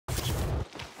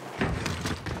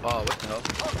Oh, what the hell?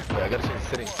 Wait, I gotta change the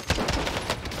setting.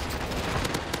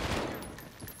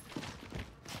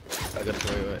 I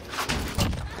gotta wait.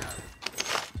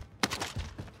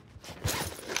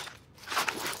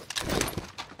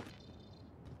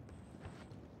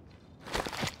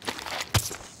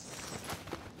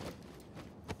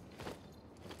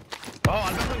 Oh,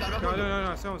 I'm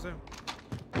back. No, same.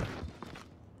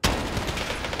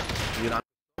 You're not.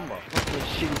 Fucking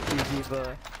shitty TV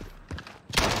bro.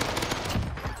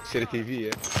 Shitty TV,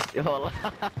 yeah. Ja والله.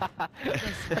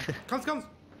 Comes.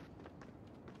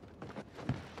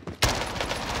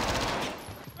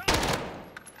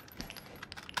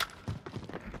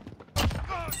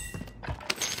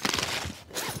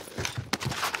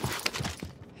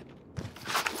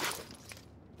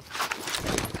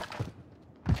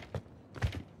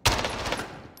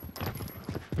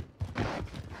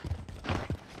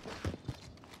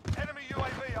 Enemy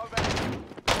UAV overhead.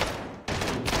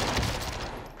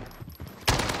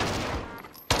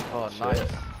 Oh Shit.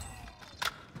 nice.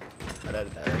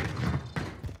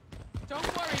 Don't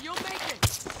worry, you'll make it.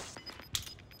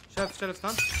 شال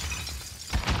ستان.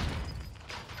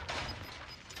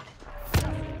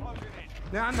 Closing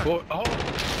in. لا عندك. اهو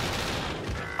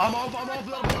I'm off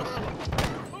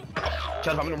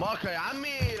شرف منه ماركة يا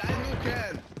عمي لانه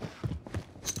كان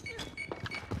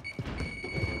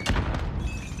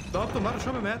ضربته مرة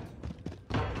شو ما مات.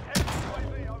 Enemy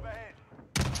UAV overhead.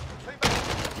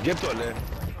 Team جبته ولا ايه؟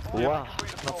 Wow,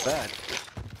 not bad.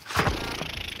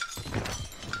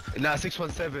 لا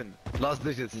 617 last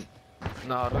digits.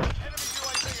 No, enemy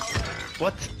UAV overhead.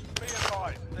 What? Be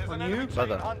advised. There's On an you? enemy team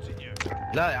Brother. hunting you.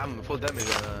 لا يا عم full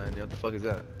damage انا يعني what the fuck is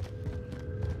that?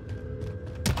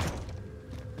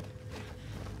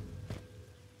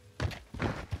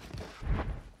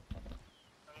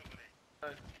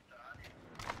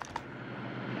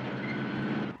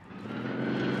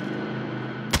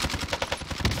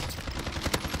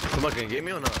 Someone can get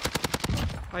me or not?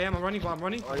 I am. I'm running.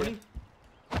 Oh, yeah.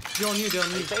 They're on you.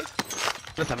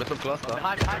 لسه عملت لهم كلاس ده.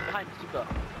 Behind, super.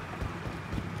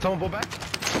 Someone pull back?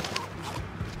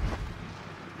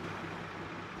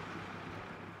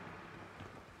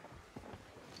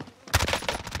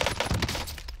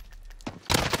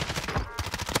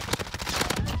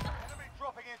 Enemy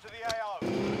dropping into the AO.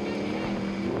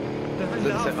 Behind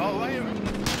the house. Oh, right here.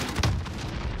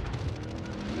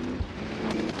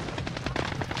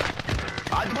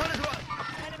 عاد ما ندري.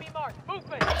 Enemy mark,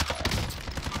 movement.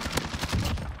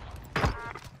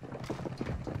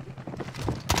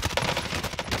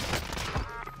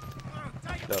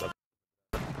 يا رب.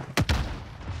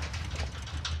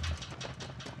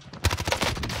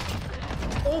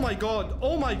 Oh my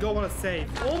god, what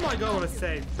a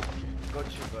save. Got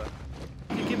you, bro.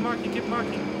 You keep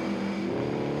marking.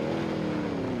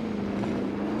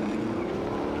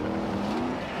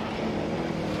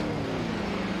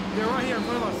 They're right here in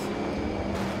front of us.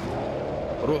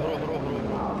 روح.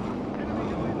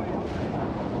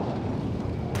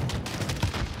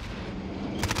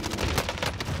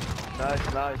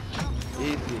 Nice.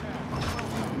 Easy.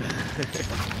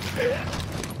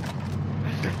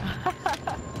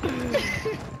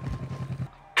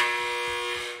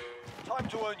 Time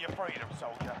to earn your freedom,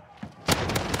 soldier.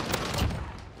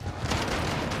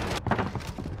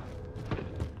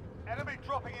 Enemy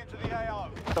dropping into the AO.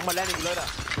 Someone landing below that.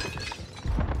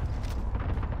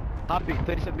 Heartbeat,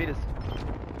 37 meters.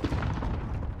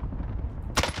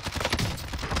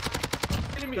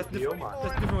 That's different one.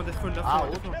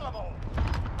 Kill them all.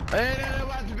 ايه لا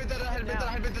واحد في البيت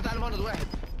راح البيت تعال مهند واحد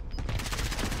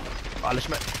على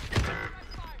شمال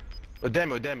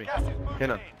قدامي Gas is moving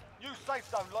هنا in. New safe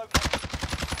zone located.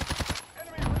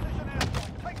 Enemy precision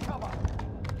airstrike. Take cover.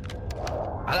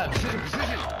 على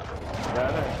precision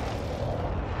لا.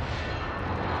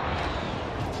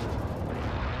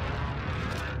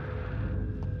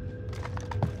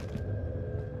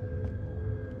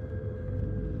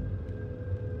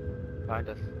 Behind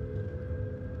us.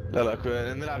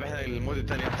 لا نلعب احنا المود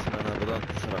الثاني احسن انا بدأت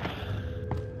الصراحة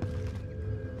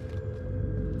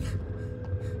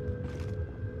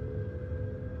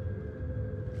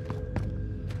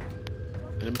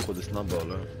اللي بياخد سناب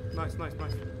ولا Nice.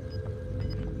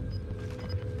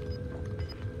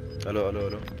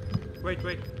 الو Wait.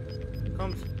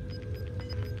 Comes.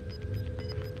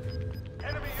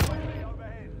 Enemy UAV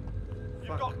overhead.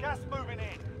 You've got gas moving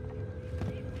in.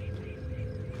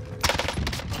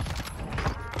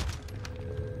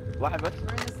 واحد بس. We're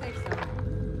in the safe zone.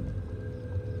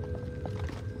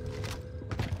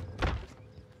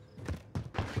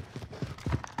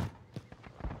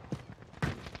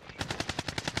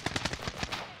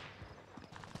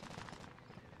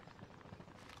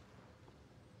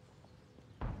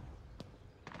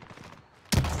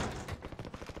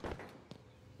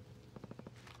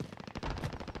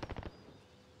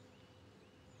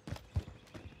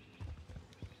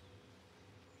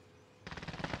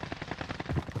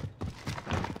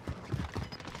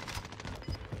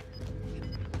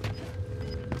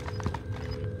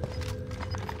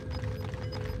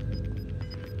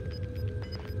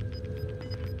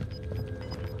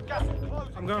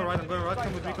 I'm going right, I'm going right.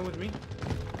 Come with me, come with me.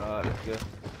 Alright, let's go.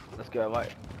 Let's go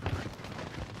right.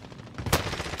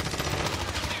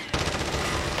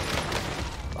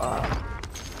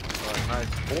 Alright, nice.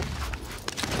 Oh.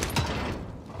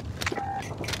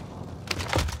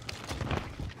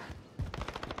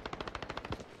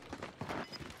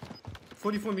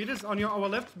 44 meters on our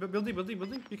left. Building, building,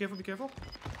 building. Be careful, be careful.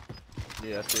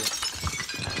 Yeah, I see.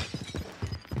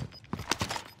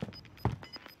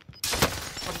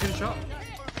 I'm getting shot.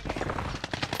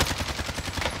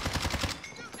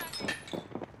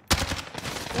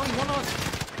 One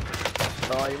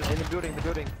us. Oh, in the building, the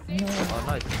building. Oh,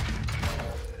 nice.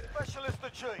 Specialist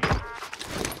achieved.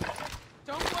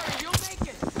 Don't worry, you'll make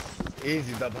it.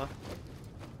 Easy dub, huh?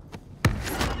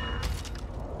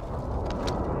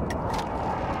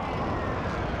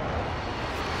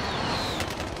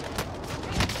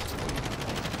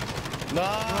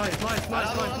 Nice, nice,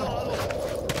 nice, nice, nice.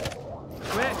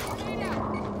 Where?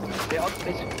 Yeah,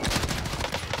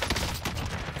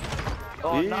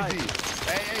 oh, Easy. nice.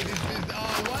 Hey, this is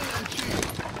 1 and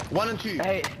 2. 1 and 2.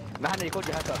 Hey, behind you, called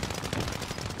you hacker.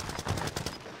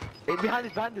 Hey, behind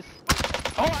this, behind this.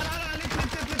 Oh, no,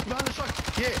 let's behind the truck.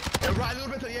 Yeah, right a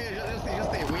little bit. Yeah, just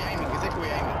stay. We're aiming. Exactly,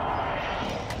 we're aiming.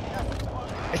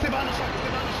 Stay behind the truck. Stay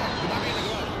behind the truck. They might be in the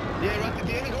garage. Yeah, right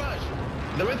there in the garage.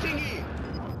 The red thingy.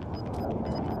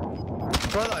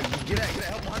 Brother, get out,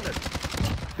 help 100.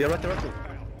 Yeah, right there.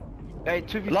 Hey,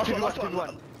 2v2, Last 2v1, one.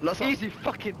 2v1. Last one. Easy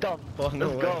fucking done. Oh, no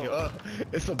Let's way. go.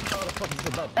 It's a dub. It's a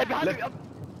dub. Hey, behind me.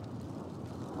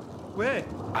 Where?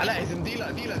 علاء اسم ديلا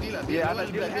Yeah, ديلا علاء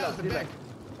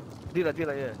ديلا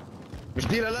ديلا yeah. مش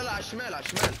ديلا لا على الشمال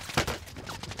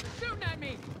Shooting at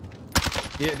me.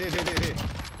 Yeah, دي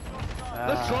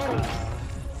Let's go.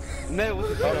 No,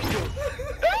 with the kills.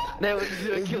 No, with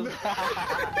the kills.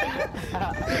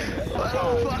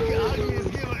 fucking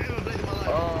ugliest game I've ever played in my life.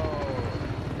 Oh,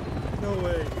 No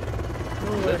way.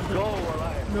 No way. let's go,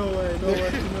 alright. No way, no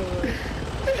way, no way.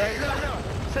 Hey, no.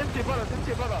 Send to your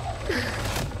brother.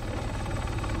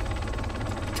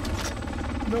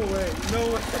 No way, no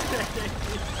way.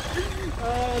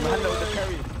 Oh, no Man, with the way.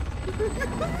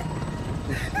 carry.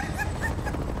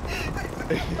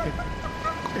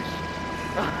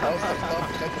 أوسخ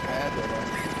طرف شكل في حياتي والله.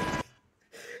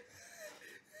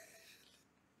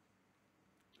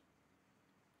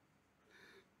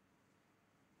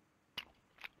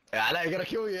 علاء you gotta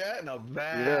kill you, yeah? Not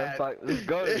bad. Yeah, fuck, let's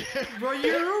go. Bro,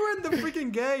 you ruined the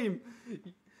freaking game.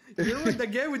 You ruined the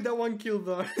game with that one kill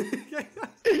though.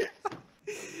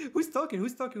 Who's talking?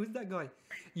 Who's that guy?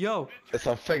 Yo. It's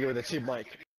a figure with a cheap mic.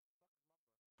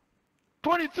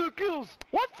 22 kills.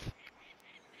 What?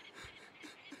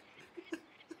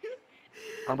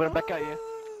 I'm gonna back out you.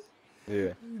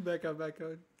 Yeah. Back out.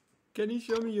 Can you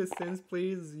show me your sense,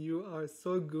 please? You are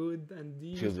so good, and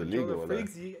these Feels illegal, controller wala.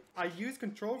 freaks. I use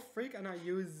control freak and I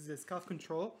use scarf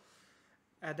control,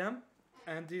 Adam,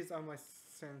 and these are my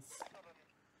sense.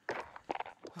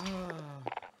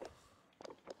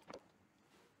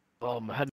 Oh, my head.